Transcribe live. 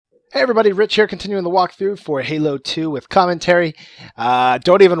Hey everybody, Rich here, continuing the walkthrough for Halo 2 with commentary.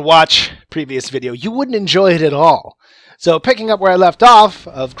 Don't even watch previous video, you wouldn't enjoy it at all. So picking up where I left off,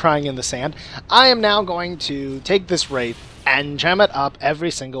 of crying in the sand, I am now going to take this Wraith and jam it up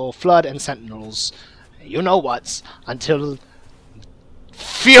every single Flood and Sentinels, you know what's, until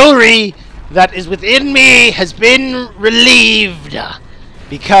fury that is within me has been relieved.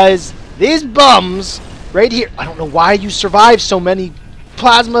 Because these bums right here, I don't know why you survive so many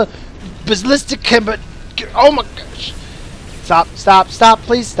plasma ballistic but oh my gosh. Stop,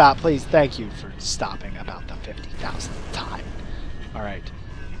 please stop, please. Thank you for stopping about the 50,000th time. Alright.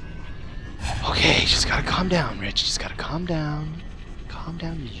 Okay, just gotta calm down, Rich. Just gotta calm down. Calm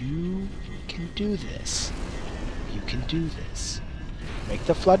down. You can do this. You can do this. Make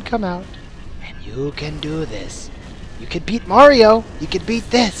the Flood come out, and you can do this. You can beat Mario. You can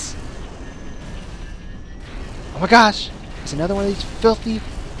beat this. Oh my gosh. There's another one of these filthy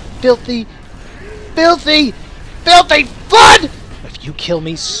Flood! If you kill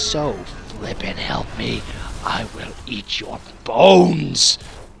me, so flippin' help me, I will eat your bones.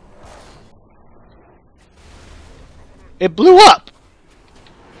 It blew up.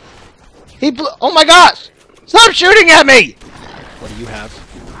 Oh my gosh! Stop shooting at me! What do you have?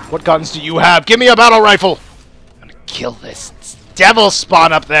 What guns do you have? Give me a battle rifle. I'm gonna kill this devil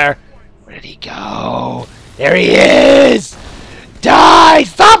spawn up there. Where did he go? There he is! Die!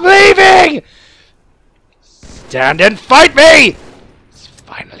 Stop leaving! Stand and fight me! He's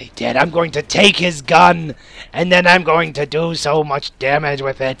finally dead. I'm going to take his gun, and then I'm going to do so much damage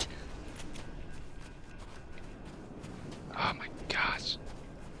with it. Oh my gosh.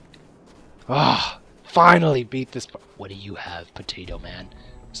 Oh, finally beat this. What do you have, Potato Man?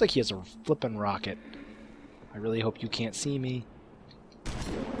 Looks like he has a flippin' rocket. I really hope you can't see me.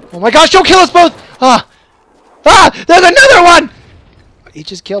 Oh my gosh, don't kill us both! There's another one! He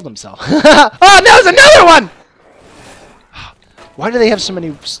just killed himself. Oh, there's another one! Why do they have so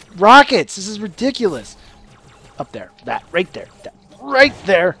many rockets? This is ridiculous. Up there. That. Right there. That. Right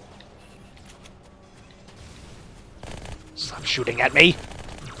there. Stop shooting at me.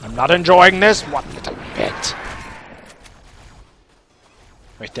 I'm not enjoying this one little bit.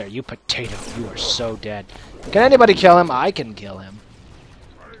 Right there. You potato. You are so dead. Can anybody kill him? I can kill him.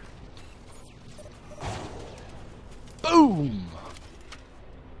 Boom!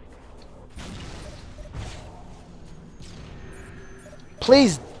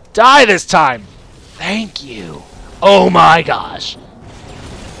 Please die this time! Thank you! Oh my gosh! You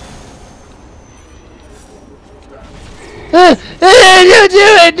do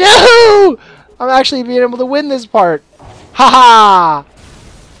it! No! I'm actually being able to win this part! Haha!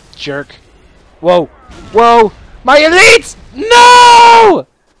 Jerk. Whoa! Whoa! My elites! No!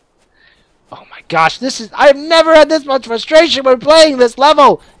 Oh my gosh, I've never had this much frustration when playing this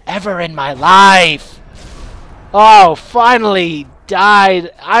level ever in my life. Oh, finally he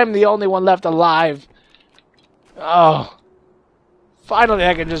died. I'm the only one left alive. Oh. Finally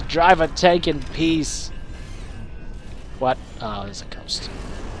I can just drive a tank in peace. What? Oh, there's a ghost.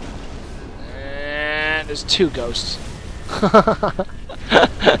 And there's two ghosts. The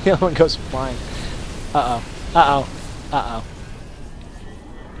other one goes flying. Uh-oh. Uh-oh. Uh-oh.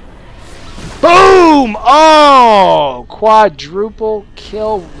 Boom! Oh! Quadruple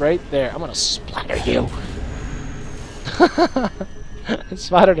kill right there. I'm gonna splatter you. I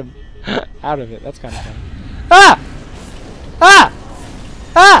splattered him out of it. That's kind of funny. Ah! Ah!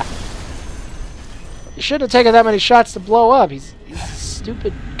 Ah! You shouldn't have taken that many shots to blow up. He's a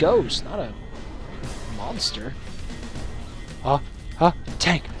stupid ghost, not a monster.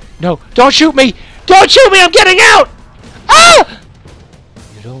 Tank. No, don't shoot me! Don't shoot me! I'm getting out! Ah!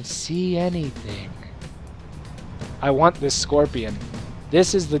 You don't see anything. I want this Scorpion.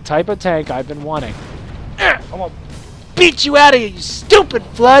 This is the type of tank I've been wanting. I'm gonna beat you out of here, you stupid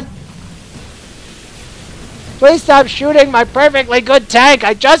Flood! Please stop shooting my perfectly good tank!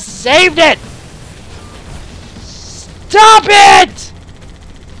 I just saved it! Stop it!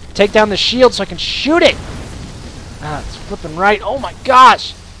 Take down the shield so I can shoot it! Ah, it's flipping right. Oh my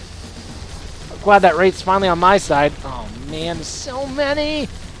gosh! I'm glad that Wraith's finally on my side. Oh man, there's so many!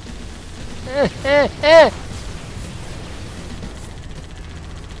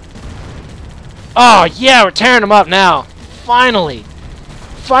 Oh yeah, we're tearing them up now. Finally.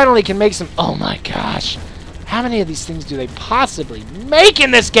 Finally can make some... Oh my gosh. How many of these things do they possibly make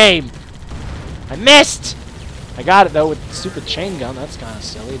in this game? I missed! I got it though with the stupid chain gun. That's kind of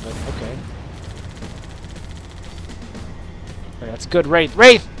silly, but okay. That's good, Wraith.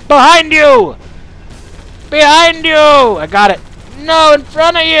 Wraith! Behind you! Behind you! I got it. No, in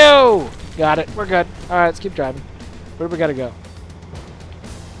front of you! Got it. We're good. Alright, let's keep driving. Where do we gotta go?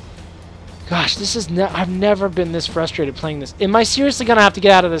 Gosh, this is I've never been this frustrated playing this. Am I seriously gonna have to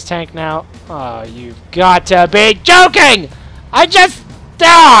get out of this tank now? Oh, you've got to be joking! I just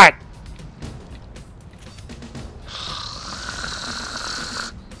died!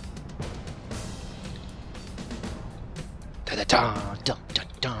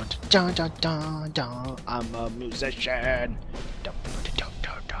 I'm a musician.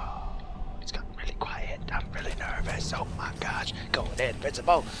 It's gotten really quiet. I'm really nervous. Oh my gosh. Going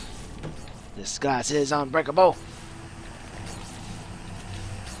invincible. This glass is unbreakable.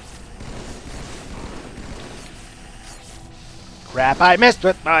 Crap, I missed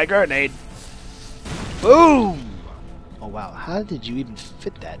with my grenade. Boom! Oh wow, how did you even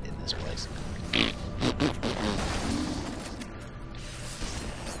fit that in this place?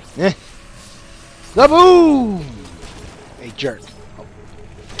 The boom! Hey, jerk. I'll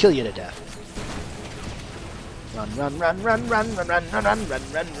kill you to death. Run, run, run, run, run, run, run, run, run, run,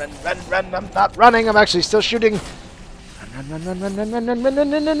 run, run, run, run. I'm not running, I'm actually still shooting. Run, run, run, run, run, run, run, run,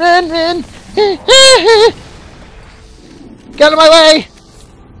 run, run, run, run, run. Get out of my way!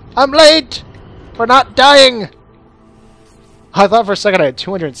 I'm late for not dying. I thought for a second I had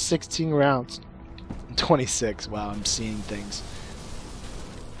 216 rounds. 26. Wow, I'm seeing things.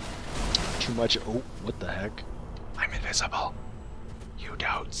 Too much. Oh, what the heck? I'm invisible. You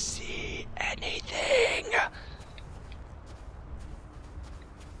don't see anything.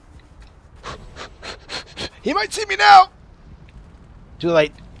 He might see me now. Too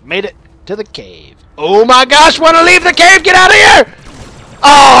late. Made it to the cave. Oh my gosh, want to leave the cave? Get out of here!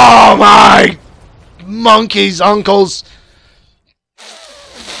 Oh my monkeys, uncles.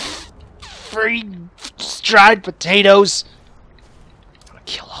 Free dried potatoes. I'm gonna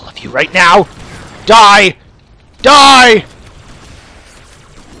kill all of you right now. Die! Die!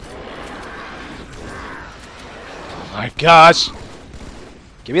 Oh my gosh.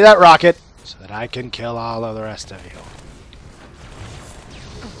 Give me that rocket so that I can kill all of the rest of you.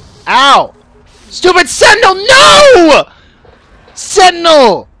 Ow! Stupid Sentinel! No!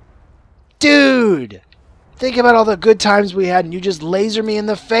 Sentinel! Dude! Think about all the good times we had and you just laser me in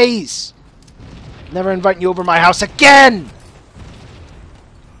the face. Never inviting you over my house again!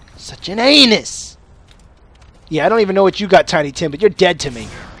 Such an anus! Yeah, I don't even know what you got, Tiny Tim, but you're dead to me.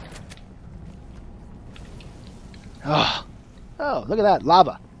 Oh, oh, look at that,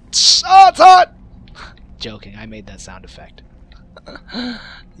 lava. Oh, it's hot! Joking, I made that sound effect.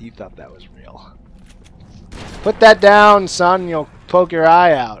 You thought that was real. Put that down, son, you'll poke your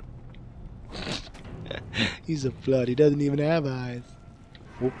eye out. He's a flood, he doesn't even have eyes.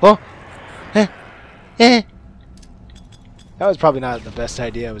 Oh! That was probably not the best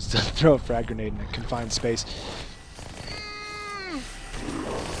idea. It was to throw a frag grenade in a confined space.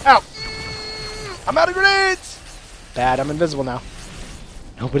 Ow! I'm out of grenades! Bad, I'm invisible now.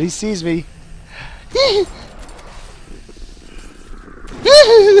 Nobody sees me. I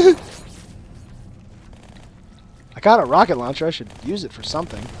got a rocket launcher. I should use it for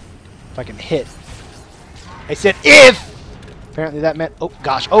something. If I can hit. I said if! Apparently that meant... Oh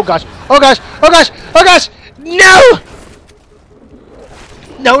gosh, oh gosh, oh gosh, oh gosh, oh gosh! No!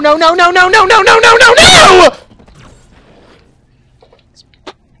 No, no, no, no, no, no, no, no, no, no, no!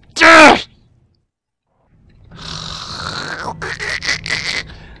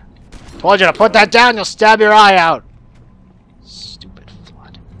 Told you to put that down, you'll stab your eye out. Stupid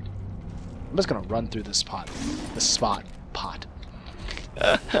flood. I'm just gonna run through this spot. This spot. Pot.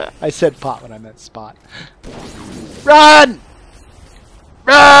 I said pot when I meant spot. Run!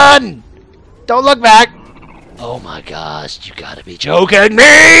 Run! Don't look back! Oh my gosh, you gotta be joking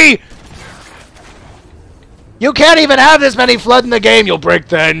me! You can't even have this many flood in the game, you'll break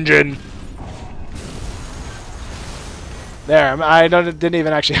the engine. There, I didn't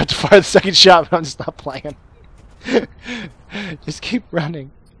even actually have to fire the second shot, but I'm just not playing. Just keep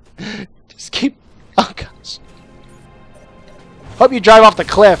running. Just keep... Oh gosh. Hope you drive off the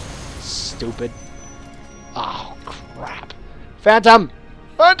cliff. Stupid. Oh crap. Phantom!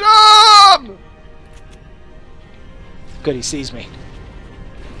 Phantom! Good, he sees me.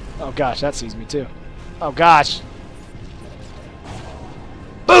 Oh gosh, that sees me too. Oh gosh.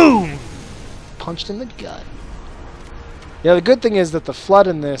 Boom! Punched in the gut. Yeah, the good thing is that the flood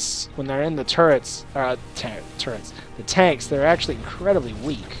in this, when they're in the turrets, or turrets, the tanks, they're actually incredibly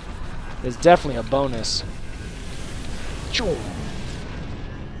weak. There's definitely a bonus. Choo!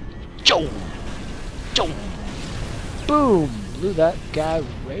 Choo! Choo! Boom! Blew that guy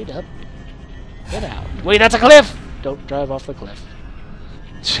right up. Get out. Wait, that's a cliff! Don't drive off the cliff.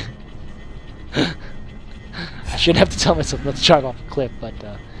 I shouldn't have to tell myself not to drive off a cliff, but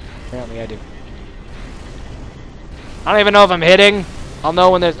apparently I do. I don't even know if I'm hitting. I'll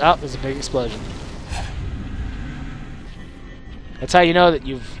know when there's a big explosion. That's how you know that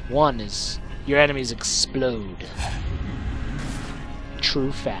you've won, is your enemies explode.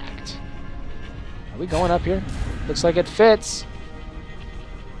 True fact. Are we going up here? Looks like it fits.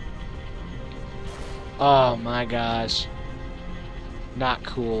 Oh my gosh. Not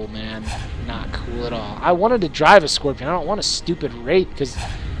cool, man. Not cool at all. I wanted to drive a Scorpion. I don't want a stupid Wraith, because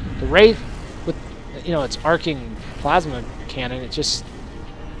the Wraith, with, you know, its arcing plasma cannon, it's just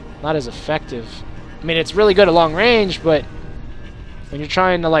not as effective. I mean, it's really good at long range, but when you're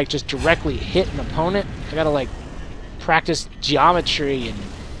trying to, like, just directly hit an opponent, I gotta, like, practice geometry and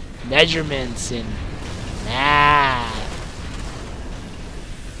measurements and math.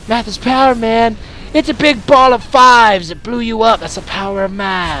 Math is power, man. It's a big ball of fives that blew you up. That's the power of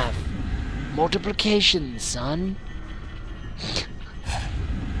math. Multiplication, son.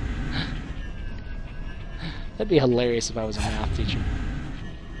 That'd be hilarious if I was a math teacher.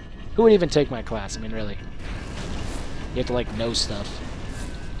 Who would even take my class? I mean, really. You have to, like, know stuff.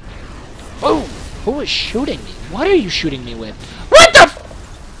 Oh! Who is shooting me? What are you shooting me with? What the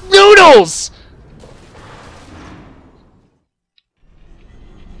f— noodles!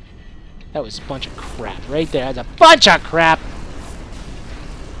 That was a bunch of crap right there. That's a bunch of crap!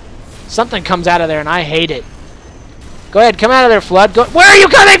 Something comes out of there and I hate it. Go ahead, come out of there, Flood. Go— where are you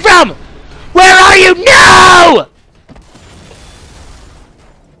coming from? Where are you? No!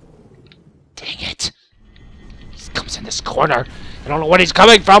 Dang it. He comes in this corner. I don't know where he's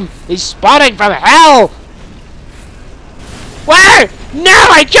coming from. He's spawning from hell. Where? No,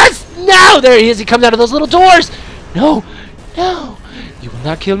 I just— no! There he is. He comes out of those little doors. No. No. You will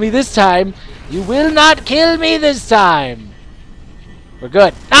not kill me this time. You will not kill me this time. We're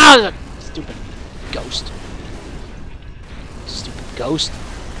good. Ah! Stupid ghost. Stupid ghost.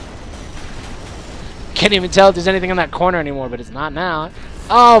 Can't even tell if there's anything in that corner anymore, but it's not now.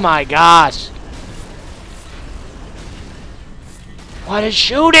 Oh my gosh. What is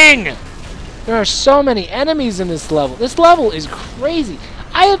shooting? There are so many enemies in this level. This level is crazy.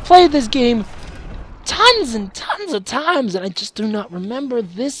 I have played this game tons and tons of times, and I just do not remember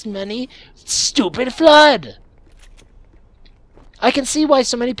this many stupid Flood. I can see why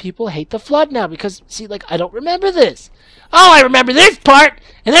so many people hate the Flood now, because, see, like, I don't remember this. Oh, I remember this part,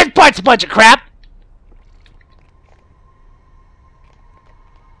 and this part's a bunch of crap.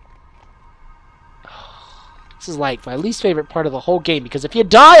 This is like my least favorite part of the whole game, because if you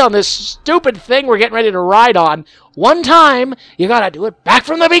die on this stupid thing we're getting ready to ride on one time, you gotta do it back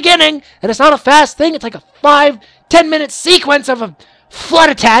from the beginning, and it's not a fast thing. It's like a 5-10 minute sequence of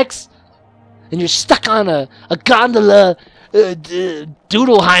Flood attacks, and you're stuck on a gondola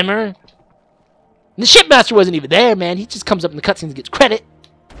Doodleheimer. And the shipmaster wasn't even there, man. He just comes up in the cutscenes and gets credit.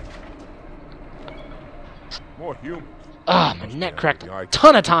 More humans. Ah, my neck cracked a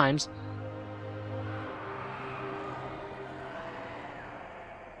ton of times.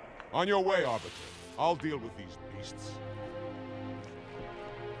 On your way, Arbiter. I'll deal with these beasts.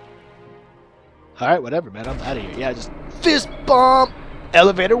 Alright, whatever, man. I'm out of here. Yeah, just fist bomb.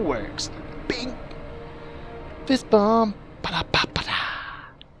 Elevator works. Bing. Fist bomb.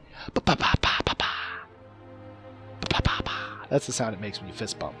 That's the sound it makes when you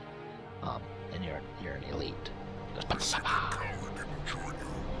fist bump. And you're an elite.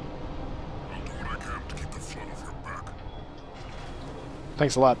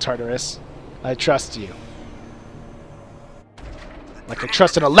 Thanks a lot, Tartarus. I trust you. Like I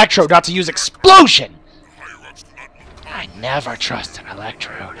trust an electrode not to use explosion! I never trust an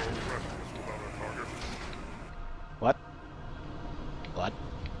electrode. What? What?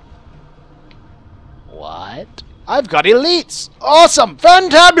 What? I've got elites! Awesome!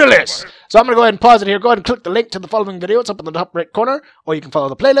 Fantabulous! So I'm going to go ahead and pause it here. Go ahead and click the link to the following video. It's up in the top right corner. Or you can follow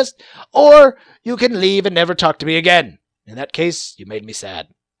the playlist. Or you can leave and never talk to me again. In that case, you made me sad.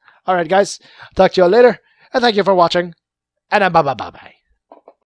 Alright guys, talk to you all later, and thank you for watching, and bye-bye-bye-bye.